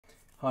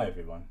Hi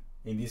everyone,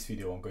 in this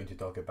video I'm going to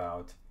talk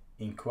about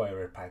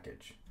Inquirer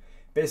package.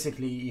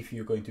 Basically, if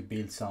you're going to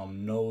build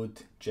some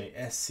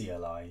Node.js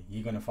CLI,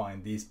 you're going to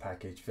find this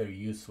package very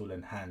useful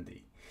and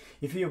handy.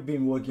 If you've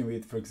been working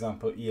with, for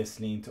example,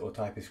 ESLint or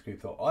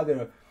TypeScript or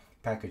other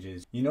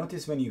packages, you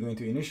notice when you're going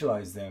to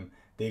initialize them,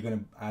 they're going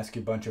to ask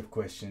you a bunch of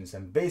questions,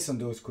 and based on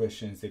those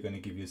questions, they're going to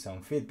give you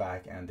some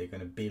feedback and they're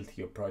going to build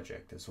your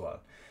project as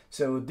well.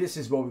 So this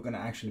is what we're going to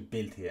actually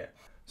build here.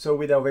 So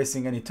without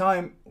wasting any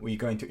time, we're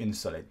going to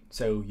install it.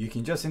 So you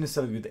can just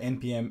install it with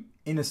npm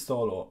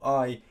install or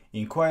I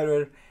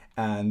Inquirer,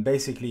 and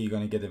basically you're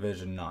going to get a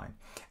version 9.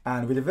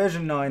 And with the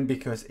version 9,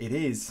 because it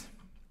is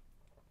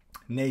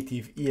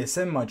native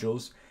ESM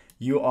modules,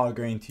 you are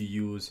going to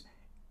use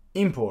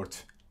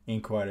import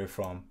Inquirer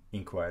from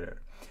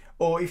Inquirer.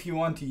 Or if you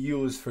want to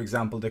use, for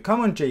example, the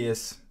common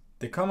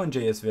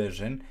JS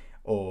version,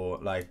 or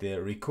like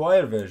the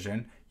require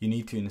version, you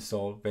need to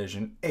install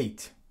version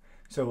 8.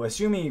 So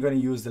assuming you're going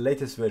to use the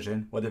latest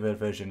version, whatever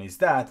version is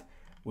that,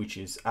 which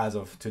is as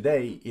of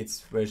today,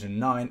 it's version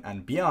 9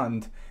 and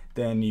beyond,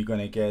 then you're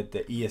going to get the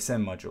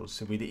ESM modules.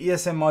 So with the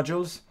ESM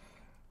modules,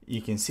 you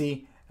can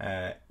see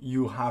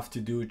you have to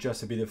do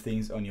just a bit of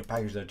things on your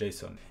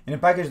package.json. In a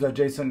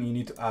package.json, you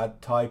need to add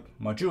type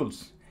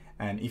modules.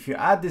 And if you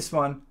add this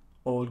one,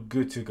 all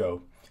good to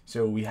go.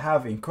 So we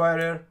have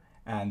Inquirer,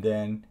 and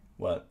then,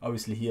 well,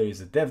 obviously here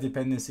is a dev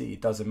dependency.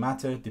 It doesn't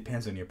matter, it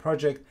depends on your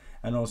project.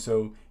 And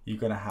also you're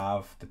going to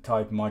have the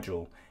type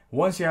module.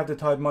 Once you have the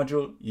type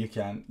module, you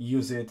can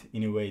use it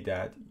in a way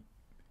that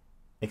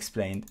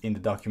explained in the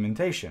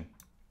documentation.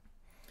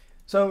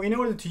 So in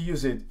order to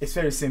use it, it's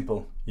very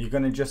simple. You're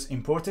going to just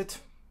import it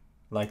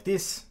like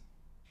this.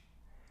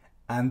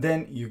 And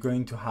then you're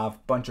going to have a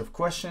bunch of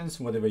questions,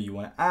 whatever you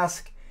want to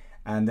ask.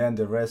 And then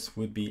the rest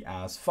would be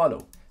as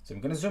follow. So I'm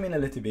going to zoom in a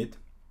little bit.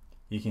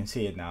 You can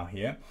see it now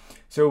here.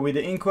 So with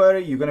the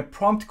inquiry, you're going to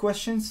prompt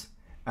questions,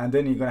 and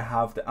then you're going to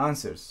have the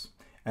answers.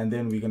 And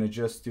then we're going to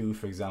just do,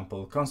 for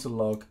example, console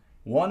log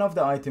one of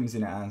the items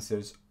in the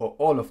answers or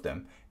all of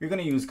them. We're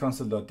going to use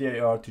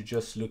console.dir to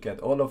just look at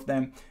all of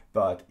them,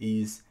 but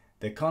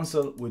the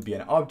console would be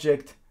an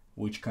object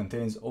which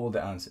contains all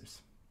the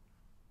answers.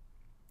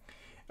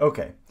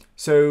 Okay,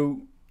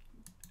 so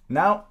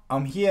now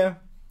I'm here,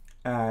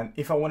 and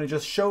if I want to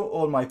just show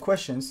all my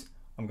questions,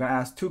 I'm going to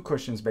ask two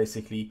questions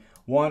basically.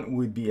 One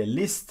would be a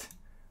list.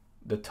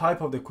 The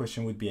type of the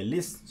question would be a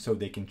list, so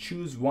they can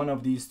choose one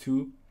of these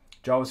two,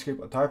 JavaScript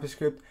or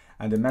TypeScript,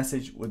 and the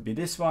message would be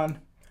this one.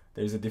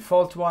 There's a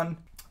default one.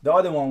 The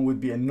other one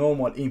would be a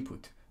normal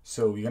input.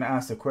 So you're going to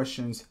ask the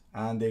questions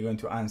and they're going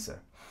to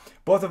answer.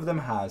 Both of them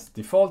has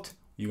default.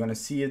 You're going to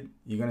see it.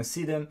 You're going to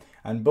see them,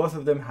 and both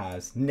of them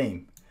has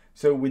name.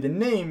 So with the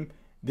name,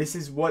 this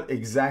is what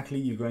exactly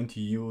you're going to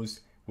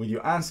use with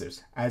your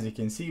answers. As you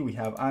can see, we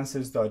have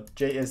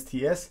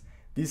answers.jsts.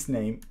 This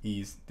name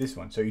is this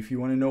one. So if you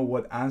want to know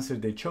what answer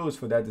they chose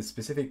for that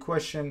specific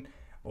question,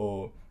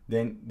 or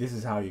then this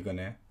is how you're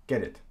gonna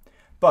get it.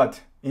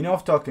 But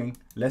enough talking,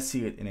 let's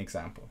see it in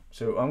example.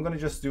 So I'm gonna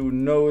just do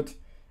node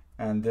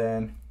and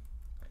then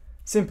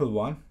simple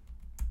one.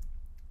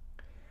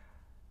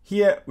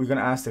 Here we're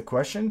gonna ask the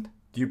question,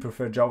 do you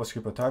prefer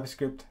JavaScript or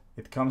TypeScript?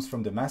 It comes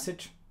from the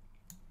message.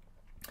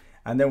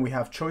 And then we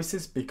have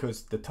choices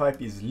because the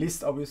type is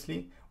list,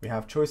 obviously. We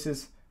have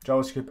choices,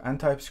 JavaScript and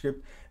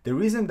TypeScript. The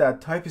reason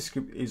that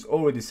TypeScript is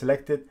already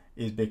selected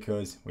is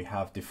because we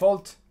have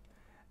default,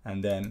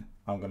 and then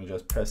I'm going to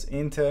just press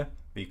enter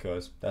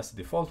because that's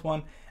the default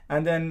one.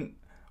 And then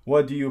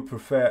what do you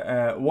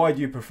prefer? Why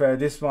do you prefer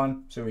this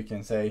one? So we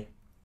can say,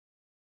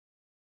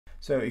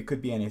 so it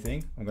could be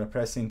anything. I'm going to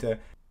press enter.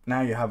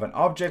 Now you have an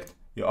object.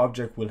 Your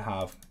object will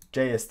have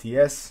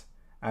JSTS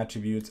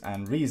attributes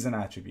and reason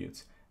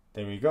attributes.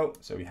 There we go.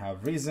 So we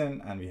have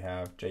reason and we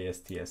have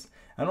JSTS.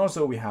 And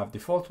also we have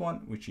default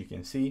one, which you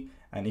can see.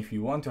 And if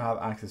you want to have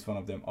access to one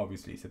of them,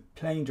 obviously it's a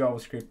plain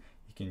JavaScript.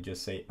 You can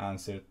just say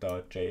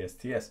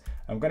answer.jsts.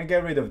 I'm going to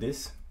get rid of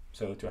this.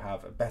 So to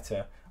have a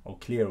better or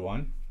clear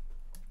one,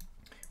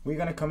 we're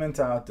going to comment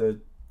out the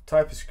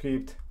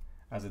TypeScript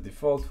as a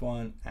default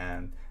one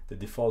and the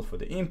default for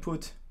the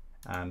input,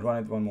 and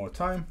run it one more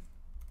time.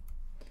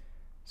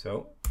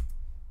 So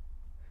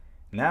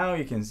now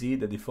you can see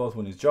the default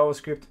one is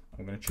JavaScript.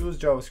 I'm going to choose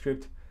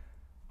JavaScript.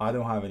 I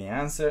don't have any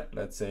answer.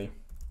 Let's say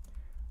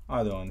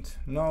I don't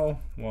know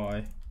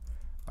why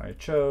I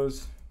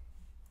chose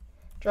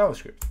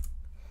JavaScript.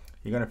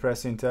 You're going to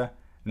press enter.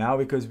 Now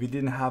because we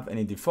didn't have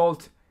any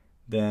default,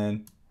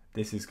 then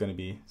this is going to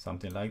be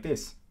something like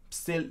this.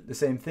 Still the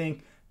same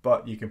thing,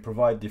 but you can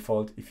provide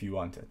default if you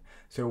want it.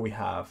 So we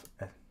have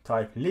a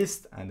type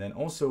list, and then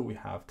also we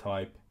have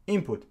type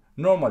input,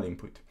 normal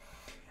input.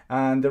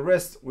 And the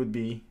rest would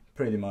be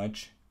pretty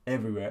much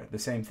everywhere the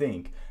same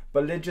thing.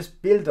 But let's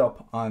just build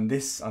up on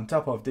this, on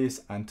top of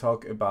this, and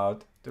talk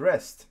about the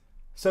rest.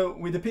 So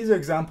with the pizza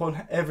example,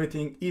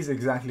 everything is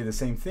exactly the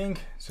same thing.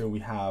 So we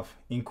have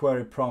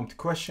inquiry prompt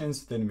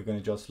questions, then we're going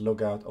to just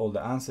log out all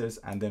the answers,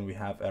 and then we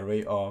have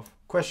array of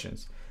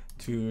questions.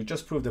 To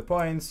just prove the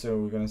point, so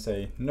we're going to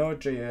say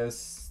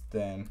nodejs,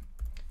 then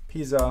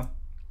pizza,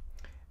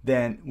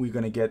 then we're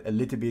going to get a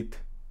little bit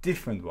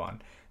different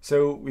one.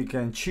 So we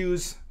can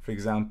choose, for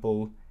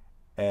example,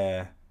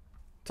 a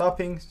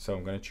topping. So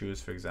I'm going to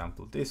choose, for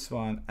example, this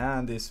one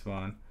and this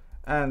one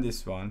and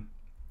this one.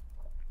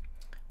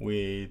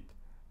 With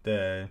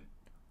the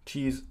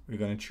cheese, we're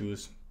going to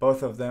choose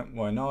both of them.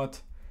 Why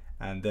not?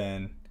 And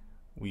then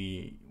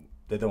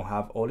they don't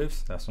have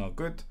olives. That's not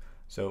good.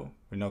 So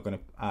we're not going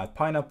to add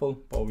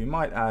pineapple, but we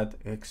might add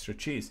extra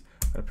cheese.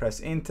 I'm going to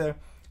press enter.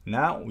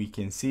 Now we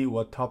can see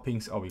what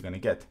toppings are we going to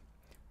get.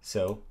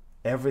 So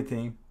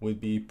everything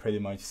would be pretty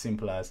much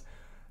simple as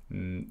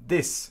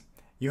this.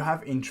 You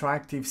have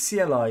interactive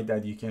CLI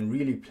that you can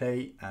really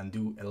play and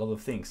do a lot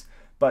of things.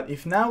 But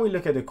if now we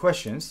look at the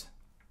questions,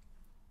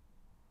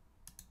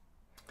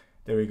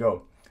 there we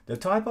go. The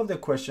type of the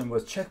question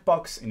was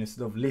checkbox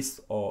instead of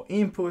list or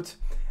input,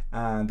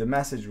 and the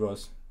message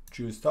was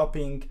choose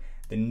topping.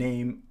 The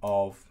name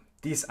of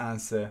this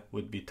answer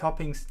would be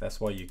toppings. That's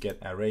why you get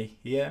array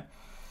here.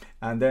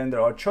 And then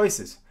there are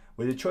choices.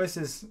 With the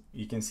choices,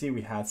 you can see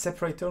we had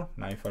separator.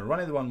 Now if I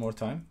run it one more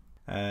time,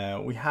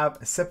 we have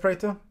a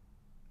separator.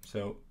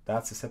 So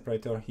that's a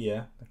separator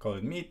here. I call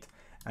it meat.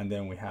 And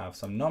then we have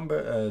some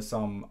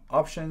some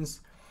options.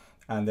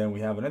 And then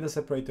we have another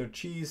separator,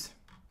 cheese.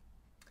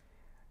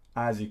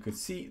 As you could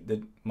see,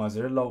 the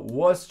mozzarella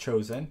was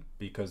chosen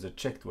because the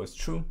checked was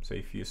true. So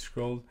if you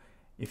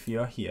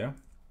are here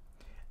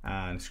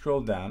and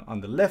scroll down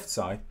on the left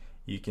side,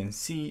 you can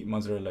see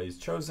mozzarella is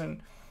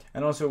chosen.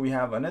 And also we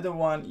have another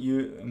one,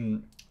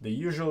 the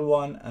usual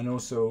one, and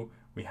also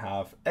we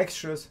have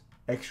extras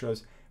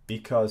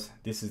because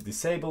this is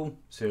disabled,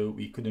 so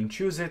we couldn't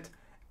choose it,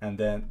 and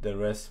then the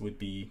rest would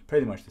be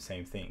pretty much the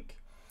same thing.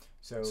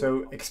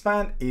 So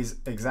expand is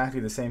exactly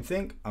the same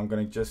thing. I'm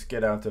going to just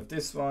get out of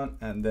this one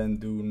and then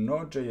do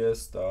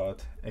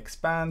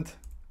nodejs.expand.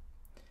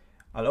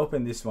 I'll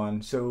open this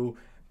one. So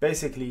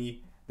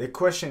basically the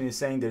question is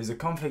saying there's a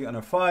conflict on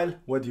a file.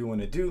 What do you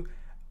want to do?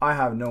 I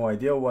have no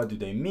idea. What do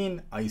they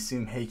mean? I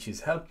assume H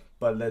is help,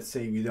 but let's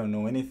say we don't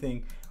know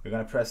anything. We're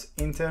going to press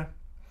enter.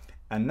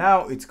 And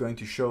now it's going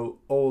to show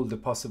all the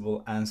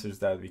possible answers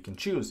that we can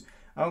choose.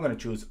 I'm going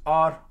to choose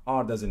R.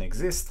 R doesn't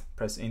exist.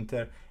 Press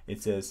enter.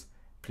 It says,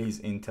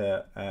 please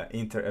enter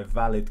a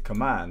valid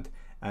command.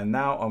 And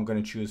now I'm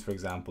going to choose, for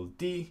example,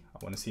 D. I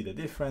want to see the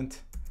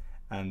different.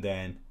 And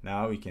then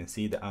now we can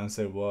see the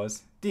answer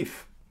was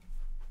diff.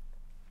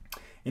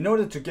 In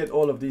order to get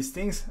all of these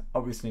things,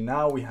 obviously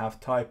now we have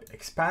type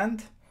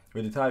expand.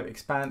 With the type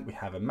expand, we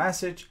have a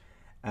message,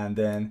 and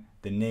then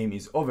the name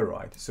is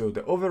override. So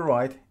the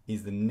override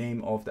is the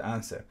name of the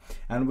answer.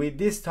 And with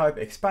this type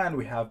expand,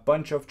 we have a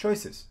bunch of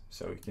choices.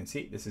 So you can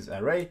see this is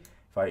array.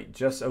 If I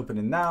just open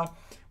it now,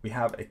 we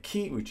have a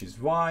key, which is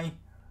Y,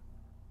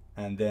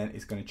 and then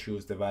it's going to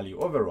choose the value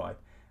override.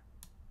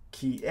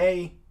 Key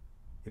A,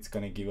 it's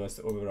going to give us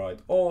the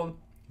override all.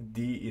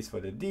 D is for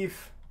the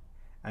diff,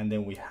 and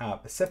then we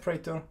have a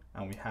separator,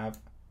 and we have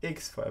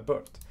X for a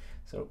bird.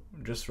 So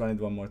just run it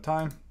one more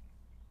time.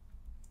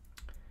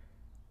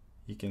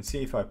 You can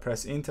see if I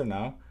press enter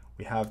now,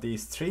 we have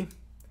these three.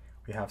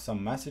 We have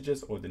some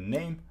messages or the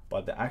name,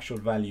 but the actual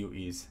value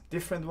is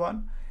different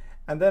one.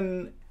 And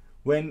then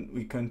when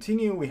we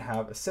continue, we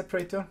have a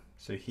separator.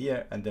 So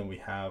here, and then we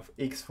have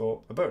X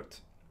for a bird.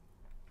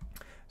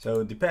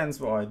 So it depends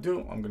what I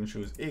do. I'm going to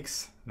choose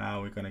X.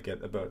 Now we're going to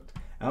get a bird.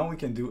 And we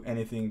can do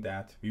anything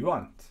that we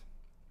want.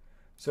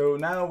 So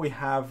now we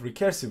have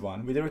recursive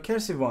one. With the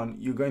recursive one,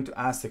 you're going to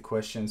ask the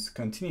questions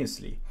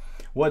continuously.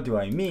 What do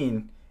I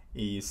mean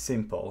is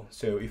simple.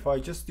 So if I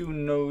just do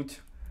node,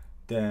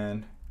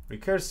 then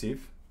recursive,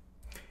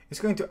 it's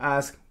going to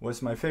ask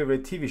what's my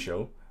favorite TV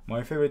show.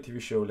 My favorite TV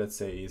show, let's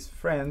say, is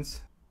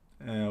Friends.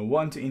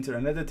 Want to enter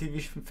another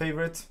TV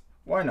favorite?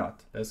 Why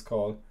not? Let's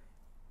call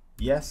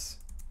yes.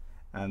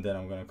 And then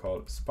I'm going to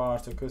call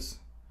Spartacus.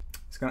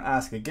 It's going to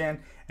ask again.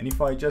 And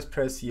if I just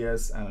press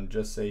yes and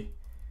just say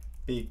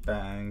Big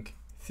Bang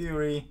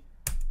Theory,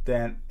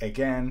 then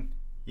again,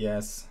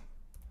 yes,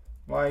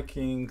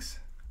 Vikings.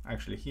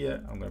 Actually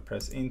here, I'm going to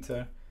press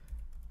enter,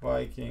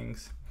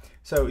 Vikings.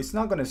 So it's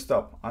not going to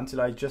stop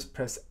until I just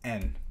press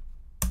N.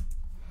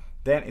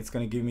 Then it's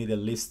going to give me the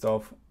list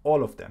of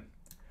all of them.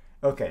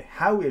 Okay,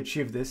 how we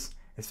achieve this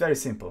is very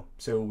simple.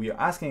 So we are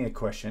asking a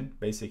question,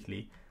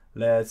 basically.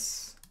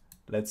 Let's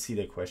see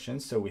the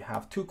questions. So we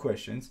have two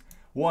questions.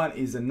 One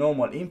is a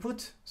normal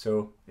input,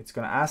 so it's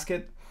going to ask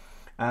it.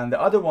 And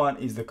the other one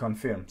is the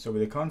confirm. So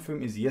with the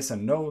confirm is yes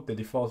and no. The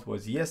default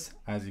was yes,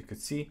 as you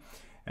could see.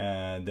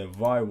 The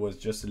Y was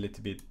just a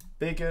little bit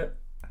bigger.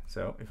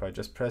 So if I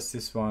just press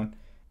this one,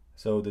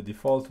 so the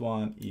default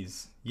one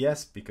is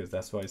yes, because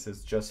that's why it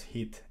says just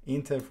hit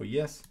enter for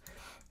yes.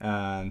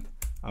 And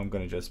I'm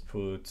going to just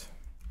put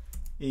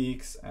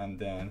X and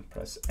then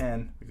press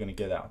N. We're going to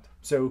get out.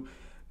 So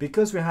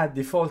because we had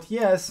default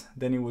yes,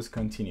 then it was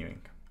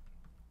continuing.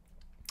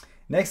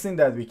 Next thing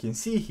that we can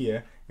see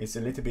here is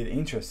a little bit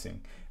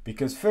interesting,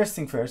 because first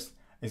thing first,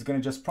 it's going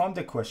to just prompt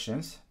the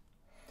questions.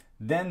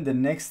 Then the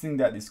next thing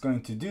that it's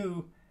going to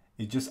do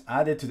is just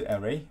add it to the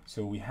array.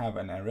 So we have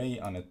an array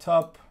on the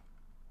top.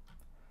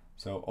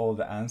 So all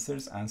the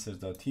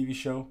answers.tv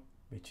show,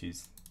 which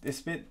is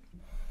this bit.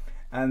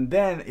 And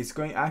then it's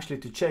going actually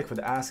to check for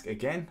the ask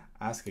again.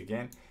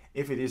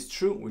 If it is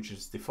true, which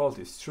is default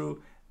is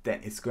true,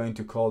 then it's going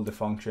to call the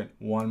function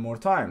one more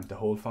time, the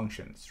whole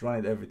function. It's run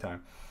it every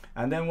time.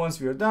 And then once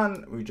we are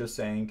done, we're just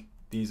saying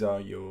these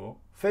are your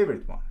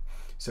favorite one.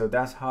 So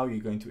that's how you're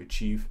going to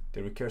achieve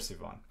the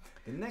recursive one.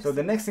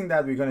 The next thing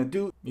that we're going to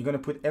do, we're going to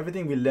put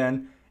everything we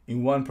learn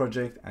in one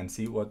project and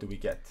see what do we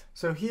get.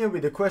 So here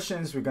with the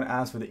questions, we're going to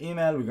ask for the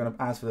email, we're going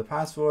to ask for the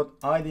password,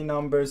 ID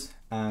numbers,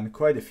 and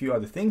quite a few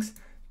other things.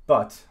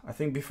 But I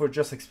think before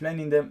just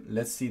explaining them,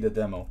 let's see the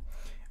demo.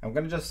 I'm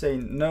going to just say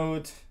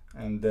node,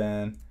 and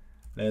then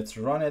let's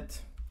run it.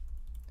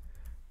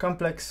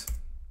 Complex.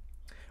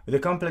 With the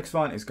complex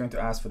one, it's going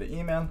to ask for the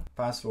email.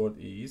 Password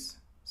is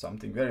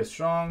something very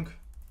strong.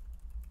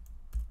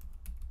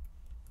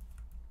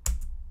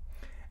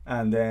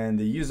 And then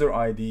the user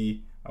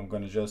ID, I'm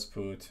going to just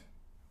put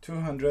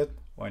 200,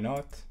 why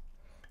not?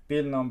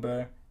 Build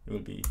number, it will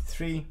be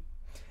 3.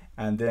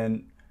 And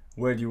then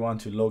where do you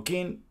want to log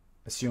in?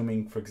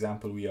 Assuming, for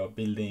example, we are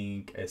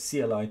building a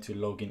CLI to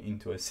log in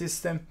into a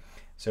system.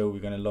 So we're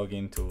going to log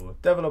into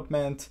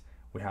development.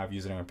 We have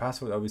username and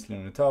password obviously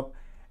on the top.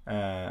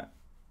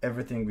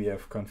 Everything we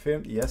have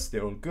confirmed, yes,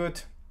 they're all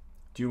good.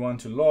 Do you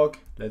want to log?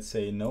 Let's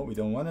say no, we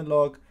don't want to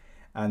log.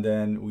 And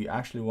then we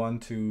actually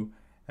want to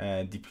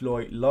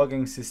deploy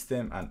logging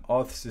system and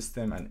auth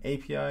system and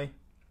API.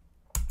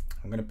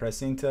 I'm going to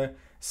press enter.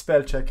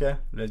 Spell checker,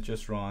 let's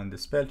just run the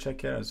spell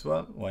checker as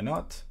well, why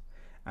not?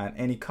 And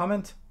any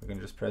comment, we're going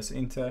to just press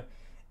enter.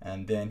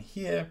 And then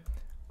here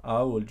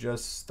I will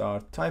just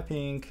start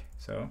typing.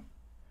 So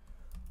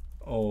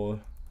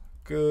all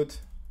good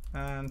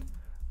and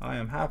I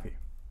am happy.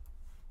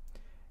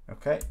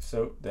 Okay,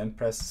 so then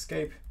press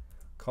escape,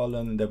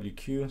 colon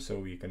WQ, so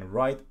we can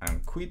write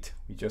and quit.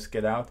 We just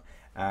get out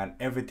and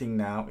everything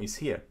now is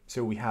here.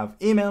 So we have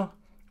email,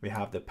 we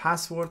have the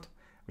password,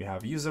 we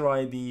have user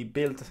ID,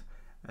 build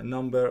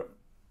number,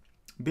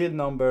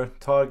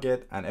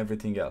 target, and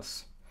everything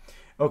else.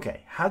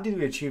 Okay, how did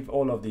we achieve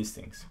all of these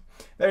things?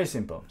 Very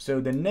simple. So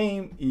the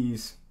name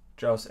is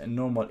just a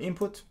normal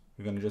input.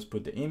 We're going to just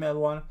put the email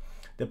one.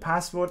 The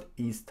password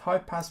is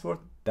type password.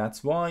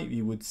 That's why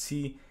we could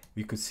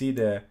see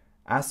the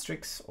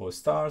asterisks or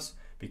stars,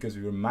 because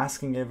we were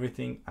masking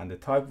everything and the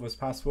type was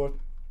password.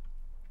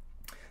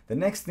 The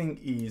next thing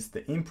is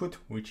the input,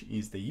 which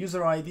is the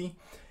user ID.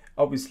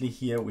 Obviously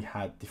here we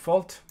had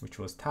default, which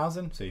was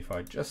 1000. So if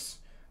I just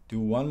do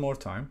one more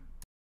time,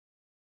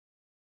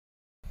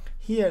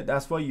 here,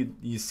 that's why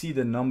you see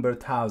the number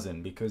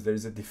 1000, because there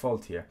is a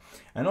default here.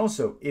 And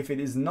also, if it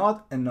is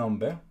not a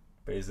number,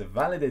 but it's a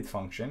validate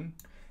function,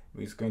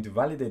 it's going to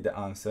validate the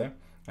answer.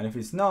 And if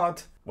it's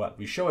not, well,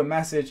 we show a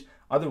message,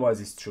 otherwise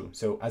it's true.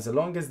 So as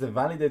long as the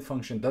validate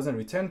function doesn't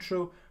return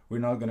true, we're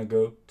not going to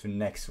go to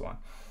next one.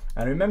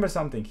 And remember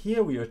something,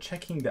 here we are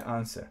checking the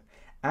answer.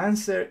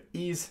 Answer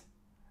is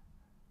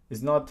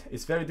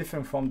it's very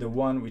different from the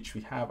one which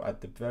we have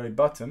at the very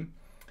bottom.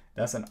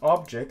 That's an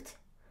object,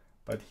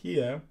 but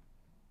here,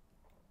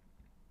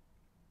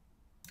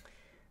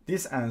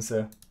 this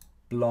answer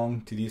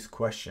belongs to these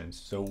questions.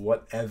 So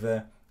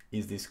whatever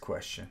is this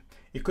question,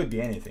 it could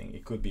be anything.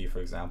 It could be, for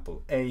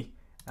example, A,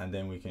 and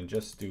then we can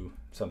just do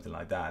something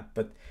like that.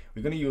 But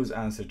we're going to use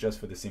answer just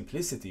for the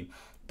simplicity.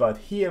 But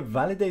here,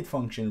 validate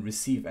function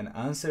receive an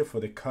answer for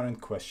the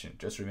current question.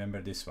 Just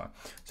remember this one.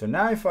 So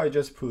now if I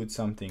just put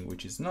something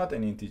which is not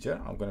an integer,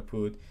 I'm going to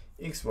put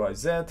X, Y,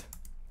 Z.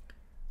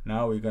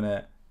 Now we're going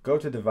to go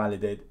to the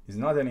validate. It's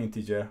not an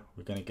integer.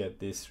 We're going to get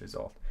this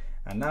result.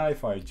 And now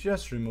if I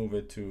just remove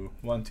it to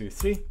 1, 2,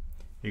 3,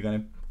 you're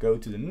going to go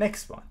to the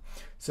next one.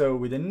 So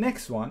with the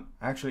next one,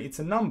 actually it's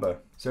a number.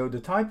 So the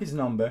type is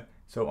number.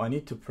 So I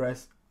need to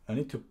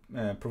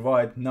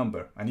provide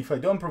number. And if I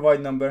don't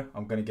provide number,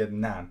 I'm going to get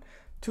nan.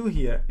 2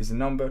 here is a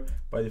number,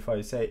 but if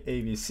I say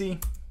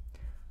ABC,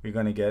 we're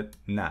going to get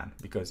nan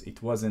because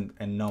it wasn't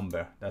a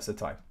number. That's a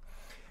type.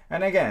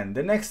 And again,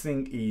 the next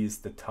thing is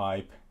the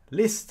type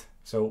list.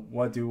 So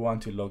what do you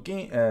want to log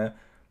in?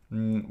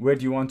 Where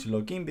do you want to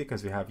log in?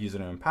 Because we have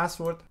username and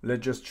password.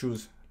 Let's just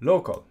choose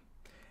local.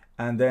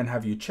 And then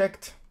have you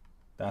checked?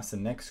 That's the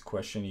next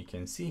question you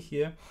can see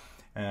here.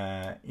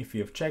 If you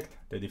have checked,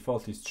 the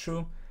default is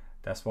true.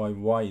 That's why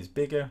Y is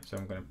bigger. So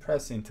I'm going to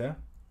press enter.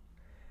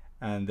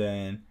 And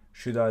then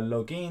should I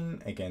log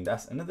in? Again,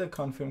 that's another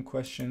confirm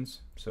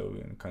questions. So we're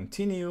going to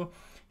continue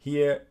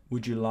here.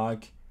 Would you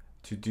like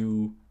to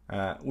do,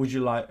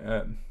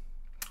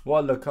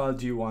 what locale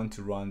do you want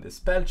to run the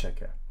spell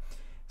checker?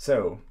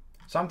 So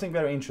something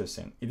very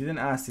interesting. It didn't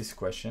ask this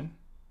question.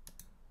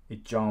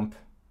 It jumped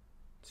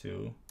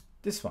to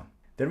this one.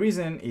 The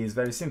reason is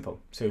very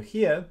simple. So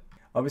here,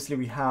 obviously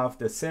we have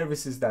the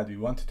services that we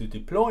wanted to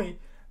deploy,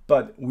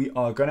 but we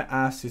are going to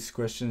ask these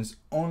questions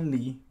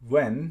only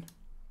when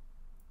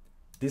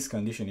this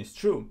condition is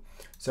true.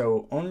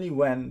 So only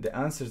when the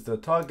answer to the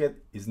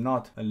target is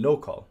not a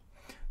local.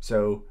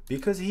 So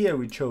because here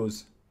we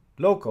chose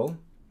local,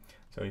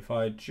 so if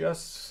I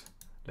just,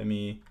 let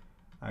me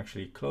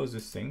actually close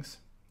these things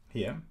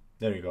here.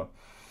 There you go.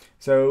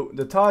 So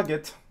the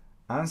target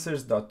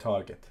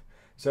answers.target.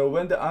 So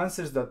when the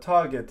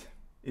answers.target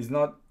is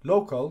not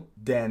local,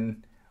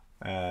 then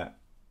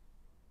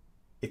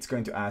it's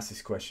going to ask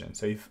this question.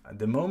 So if at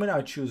the moment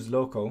I choose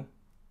local,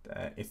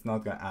 it's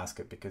not going to ask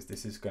it because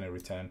this is going to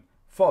return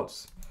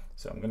false.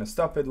 So I'm going to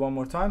stop it one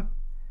more time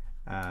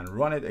and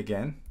run it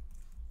again.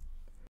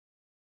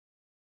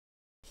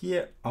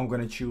 Here I'm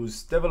going to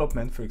choose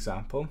development, for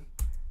example.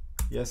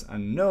 Yes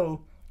and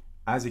no.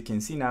 As you can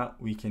see now,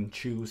 we can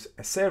choose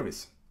a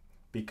service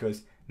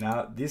because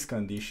now this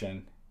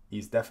condition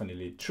is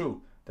definitely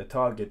true. The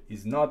target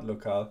is not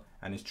local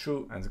and it's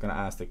true, and it's going to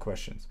ask the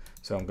questions.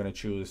 So I'm going to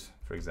choose,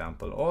 for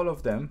example, all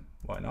of them.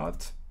 Why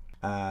not?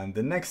 And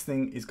the next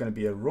thing is going to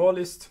be a row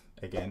list.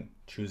 Again,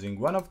 choosing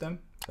one of them.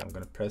 So I'm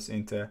going to press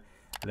enter.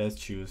 Let's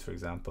choose, for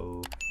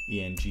example,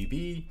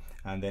 ENGB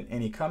and then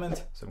any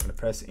comment. So I'm going to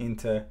press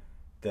enter,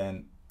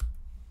 then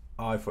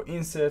I for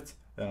insert.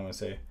 Then I'm going to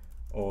say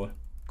all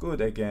good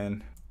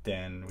again.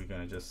 Then we're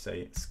going to just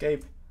say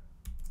escape,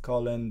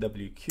 colon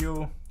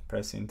WQ,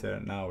 press enter.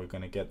 Now we're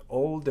going to get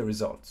all the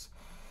results.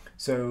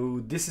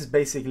 So this is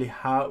basically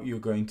how you're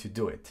going to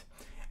do it.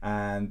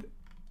 And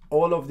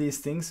all of these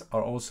things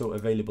are also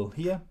available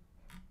here.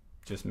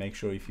 Just make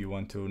sure if you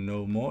want to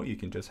know more, you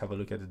can just have a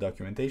look at the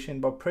documentation,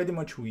 but pretty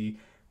much we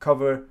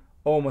cover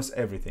almost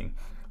everything.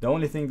 The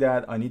only thing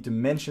that I need to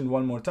mention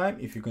one more time,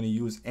 if you're going to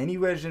use any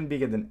version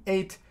bigger than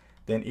 8,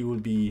 then it will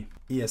be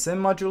ESM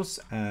modules,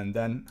 and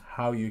then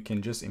how you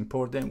can just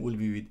import them will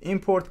be with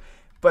import.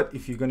 But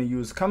if you're going to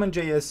use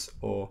common.js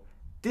or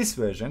this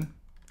version,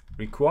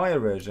 require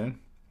version,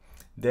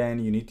 then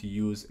you need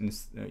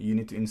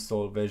to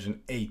install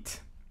version 8.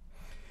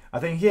 I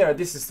think here at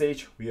this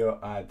stage we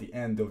are at the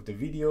end of the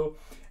video,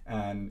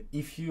 and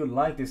if you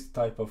like this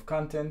type of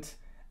content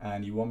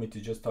and you want me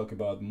to just talk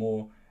about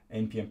more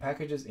npm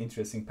packages,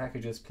 interesting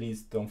packages,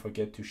 please don't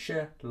forget to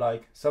share,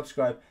 like,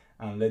 subscribe,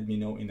 and let me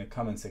know in the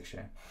comment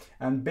section.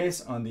 And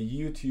based on the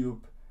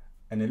YouTube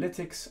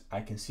analytics, I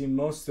can see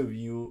most of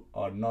you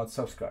are not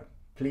subscribed.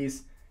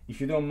 Please,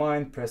 if you don't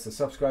mind, press the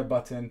subscribe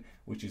button,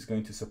 which is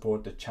going to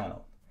support the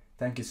channel.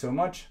 Thank you so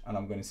much, and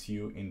I'm going to see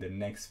you in the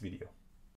next video.